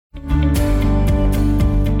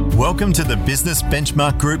Welcome to the Business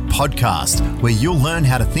Benchmark Group podcast, where you'll learn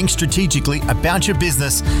how to think strategically about your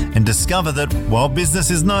business and discover that while business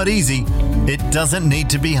is not easy, it doesn't need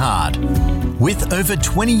to be hard. With over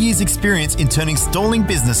 20 years experience in turning stalling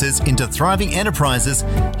businesses into thriving enterprises,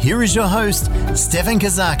 here is your host, Stefan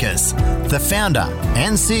Kazakis, the founder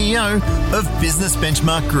and CEO of Business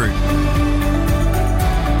Benchmark Group.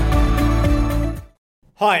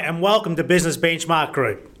 Hi, and welcome to Business Benchmark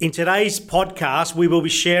Group. In today's podcast, we will be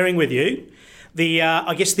sharing with you the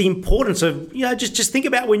importance of, just think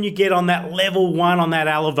about when you get on that level 1 on that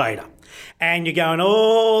elevator and you're going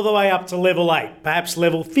all the way up to level 8, perhaps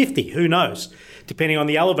level 50, who knows, depending on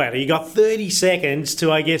the elevator. You got 30 seconds to,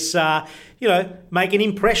 make an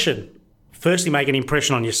impression. Firstly, make an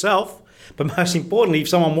impression on yourself. But most importantly, if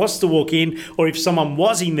someone was to walk in or if someone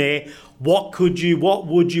was in there, what would you,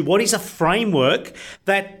 what is a framework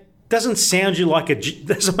that doesn't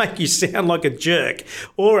make you sound like a jerk,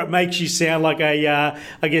 or it makes you sound like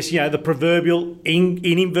the proverbial in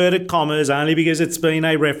inverted commas, only because it's been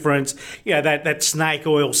a reference, that snake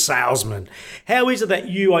oil salesman. How is it that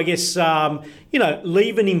you,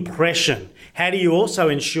 leave an impression? How do you also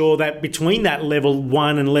ensure that between that level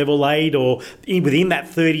 1 and level 8, or within that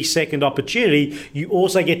 30-second opportunity, you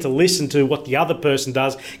also get to listen to what the other person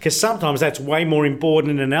does? Because sometimes that's way more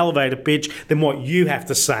important in an elevator pitch than what you have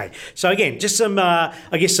to say. So again, just some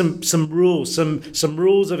rules, some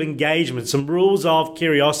rules of engagement, some rules of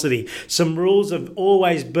curiosity, some rules of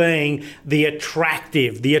always being the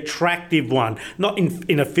attractive one, not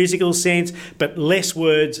in a physical sense, but less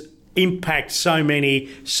words impact so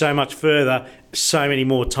much further, so many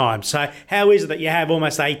more times. So how is it that you have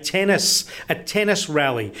almost a tennis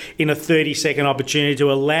rally in a 30-second opportunity to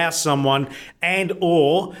allow someone and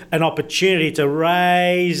or an opportunity to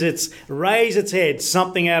raise its head,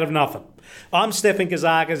 something out of nothing? I'm Stefan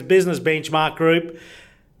Kazakis, Business Benchmark Group,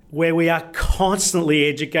 where we are constantly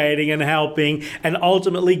educating and helping and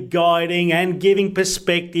ultimately guiding and giving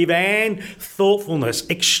perspective and thoughtfulness,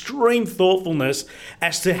 extreme thoughtfulness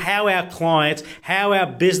as to how our clients, how our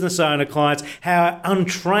business owner clients, how our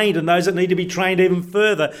untrained and those that need to be trained even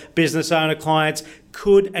further business owner clients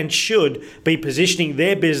could and should be positioning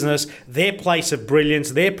their business, their place of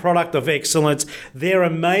brilliance, their product of excellence, their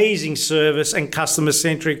amazing service and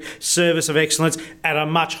customer-centric service of excellence at a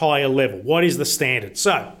much higher level. What is the standard?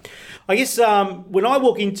 So, when I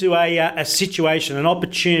walk into a situation, an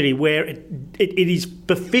opportunity where it is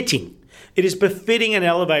befitting an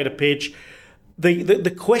elevator pitch,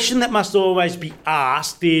 the question that must always be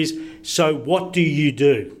asked is, so what do you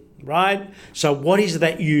do, right? So what is it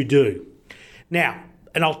that you do? Now,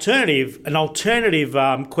 an alternative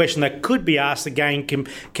question that could be asked to gain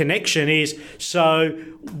connection is, so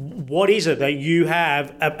what is it that you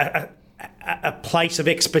have a place of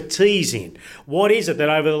expertise in? What is it that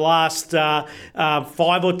over the last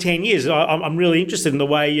 5 or 10 years, I'm really interested in the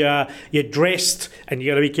way you're dressed, and you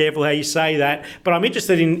got to be careful how you say that, but I'm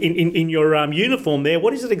interested in your uniform there.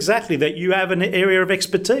 What is it exactly that you have an area of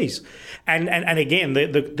expertise? And again,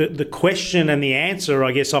 the question and the answer,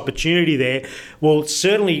 opportunity there will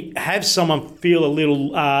certainly have someone feel a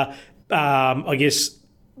little,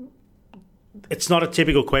 it's not a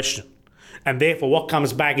typical question. And therefore, what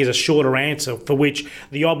comes back is a shorter answer, for which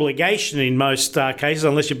the obligation in most cases,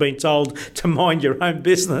 unless you've been told to mind your own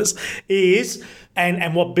business, is,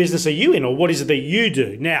 and what business are you in, or what is it that you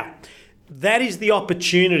do? Now, that is the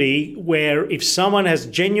opportunity where if someone has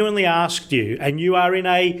genuinely asked you and you are in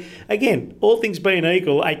all things being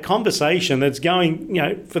equal, a conversation that's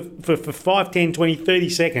going, for 5, 10, 20, 30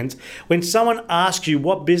 seconds, when someone asks you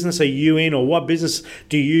what business are you in, or what business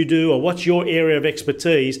do you do, or what's your area of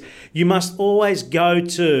expertise, you must always go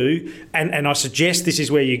to, and I suggest this is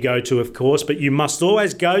where you go to, of course, but you must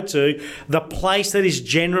always go to the place that is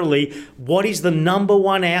generally what is the number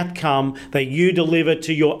one outcome that you deliver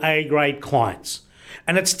to your A-grade clients.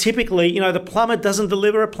 And it's typically, the plumber doesn't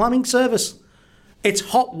deliver a plumbing service.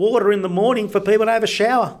 It's hot water in the morning for people to have a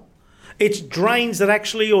shower. It's drains that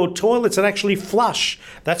actually, or toilets that actually flush.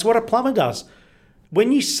 That's what a plumber does.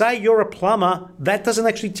 When you say you're a plumber, that doesn't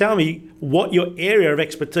actually tell me what your area of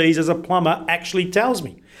expertise as a plumber actually tells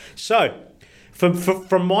me. So,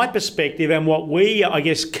 from my perspective, and what we,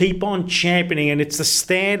 keep on championing, and it's the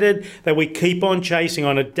standard that we keep on chasing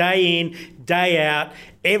on a day in, day out,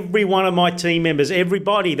 every one of my team members,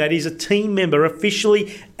 everybody that is a team member,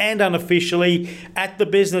 officially and unofficially, at the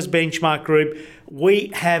Business Benchmark Group,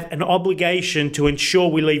 we have an obligation to ensure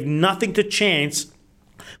we leave nothing to chance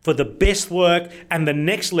for the best work and the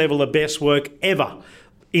next level of best work ever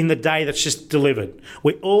in the day that's just delivered.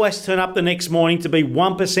 We always turn up the next morning to be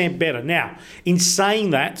 1% better. Now, in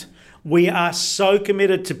saying that, We are so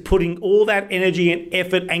committed to putting all that energy and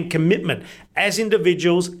effort and commitment as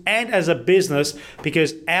individuals and as a business,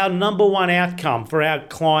 because our number one outcome for our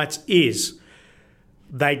clients is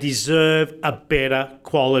they deserve a better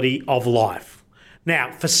quality of life.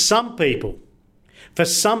 Now, for some people,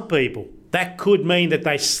 that could mean that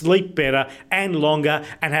they sleep better and longer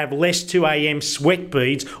and have less 2 a.m. sweat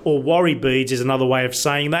beads, or worry beads is another way of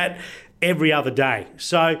saying that, every other day.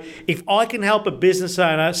 So if I can help a business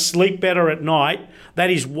owner sleep better at night,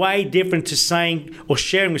 that is way different to saying or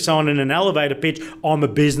sharing with someone in an elevator pitch, I'm a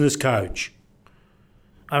business coach.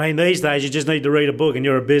 I mean, these days you just need to read a book and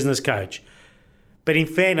you're a business coach. But in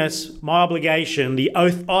fairness, my obligation, the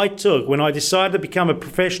oath I took when I decided to become a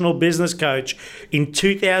professional business coach in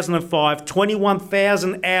 2005,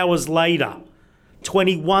 21,000 hours later,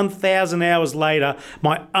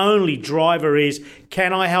 my only driver is,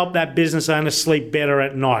 can I help that business owner sleep better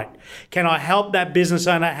at night? Can I help that business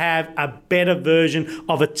owner have a better version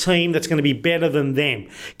of a team that's going to be better than them?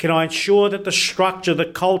 Can I ensure that the structure, the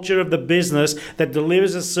culture of the business that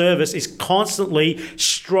delivers a service is constantly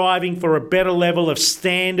striving for a better level of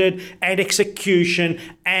standard and execution?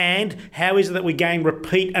 And how is it that we gain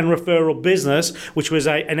repeat and referral business, which was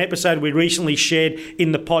an episode we recently shared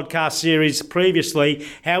in the podcast series previously?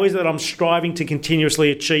 How is it that I'm striving to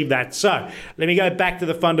continuously achieve that? So let me go back to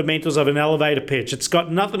the fundamentals of an elevator pitch. It's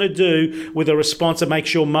got nothing to do with a response that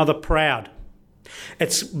makes your mother proud.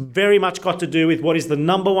 It's very much got to do with what is the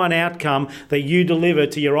number one outcome that you deliver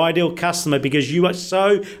to your ideal customer, because you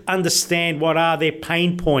so understand what are their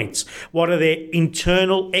pain points, what are their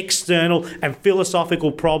internal, external, and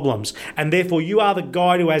philosophical problems. And therefore, you are the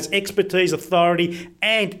guy who has expertise, authority,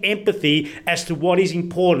 and empathy as to what is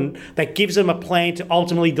important that gives them a plan to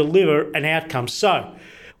ultimately deliver an outcome. So,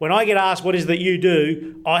 when I get asked what is it that you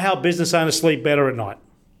do, I help business owners sleep better at night.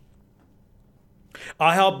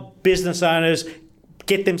 I help business owners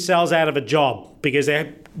get themselves out of a job because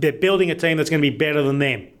they're building a team that's going to be better than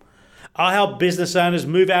them. I help business owners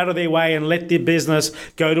move out of their way and let their business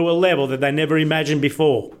go to a level that they never imagined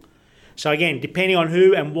before. So again, depending on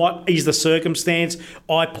who and what is the circumstance,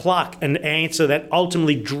 I pluck an answer that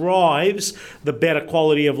ultimately drives the better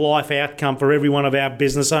quality of life outcome for every one of our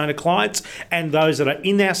business owner clients, and those that are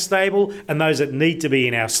in our stable and those that need to be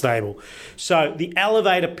in our stable. So the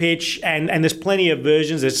elevator pitch, and there's plenty of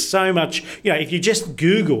versions. There's so much, if you just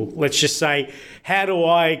Google, let's just say, how do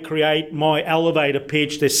I create my elevator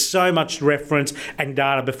pitch? There's so much reference and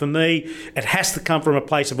data. But for me, it has to come from a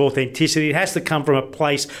place of authenticity. It has to come from a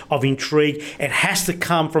place of intrigue. It has to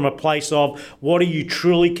come from a place of what are you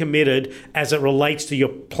truly committed as it relates to your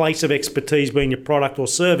place of expertise, being your product or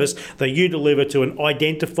service that you deliver to an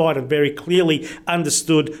identified and very clearly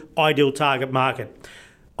understood ideal target market.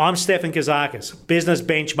 I'm Stefan Kazakis, Business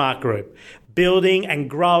Benchmark Group. Building and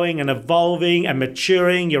growing and evolving and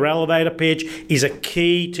maturing your elevator pitch is a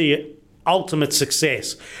key to your ultimate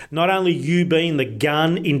success. Not only you being the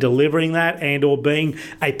gun in delivering that and or being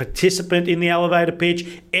a participant in the elevator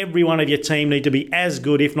pitch, every one of your team need to be as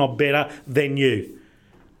good, if not better, than you.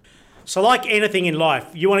 So like anything in life,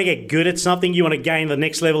 you want to get good at something, you want to gain the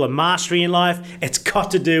next level of mastery in life, it's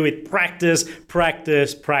got to do with practice,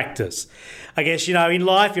 practice, practice. I guess, in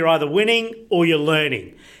life, you're either winning or you're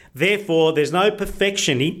learning. Therefore, there's no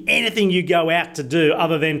perfection in anything you go out to do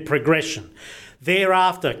other than progression.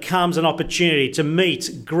 Thereafter comes an opportunity to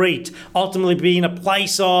meet, greet, ultimately be in a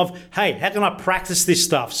place of, hey, how can I practice this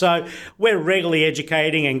stuff? So we're regularly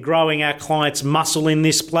educating and growing our clients' muscle in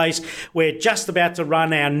this place. We're just about to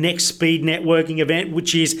run our next speed networking event,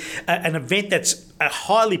 which is an event that's a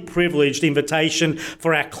highly privileged invitation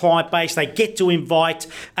for our client base. They get to invite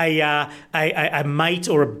a mate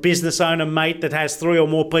or a business owner mate that has 3 or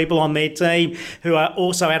more people on their team who are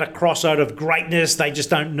also at a crossroad of greatness. They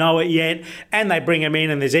just don't know it yet. And they bring them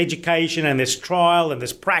in, and there's education and there's trial and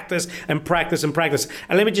there's practice and practice and practice.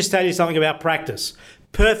 And let me just tell you something about practice.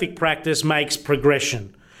 Perfect practice makes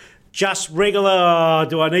progression. Just regular,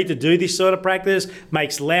 do I need to do this sort of practice,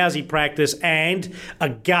 makes lousy practice and a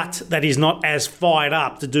gut that is not as fired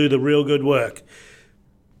up to do the real good work.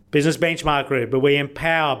 Business Benchmark Group, where we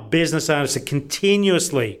empower business owners to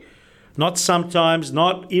continuously, not sometimes,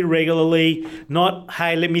 not irregularly, not,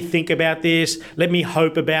 hey, let me think about this, let me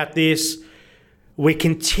hope about this. We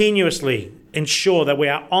continuously ensure that we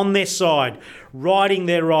are on their side, riding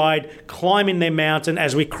their ride, climbing their mountain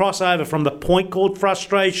as we cross over from the point called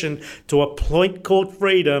frustration to a point called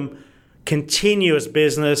freedom, continuous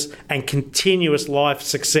business and continuous life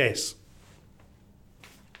success.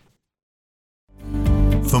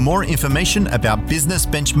 For more information about Business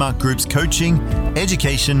Benchmark Group's coaching,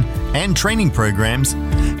 education, and training programs,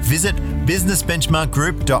 visit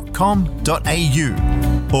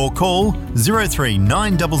businessbenchmarkgroup.com.au or call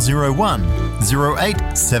 039001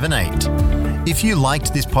 0878. If you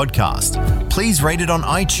liked this podcast, please rate it on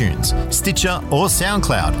iTunes, Stitcher or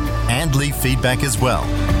SoundCloud and leave feedback as well.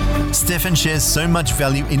 Stefan shares so much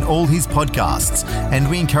value in all his podcasts, and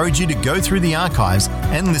we encourage you to go through the archives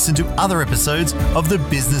and listen to other episodes of the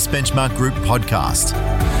Business Benchmark Group podcast.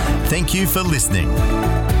 Thank you for listening.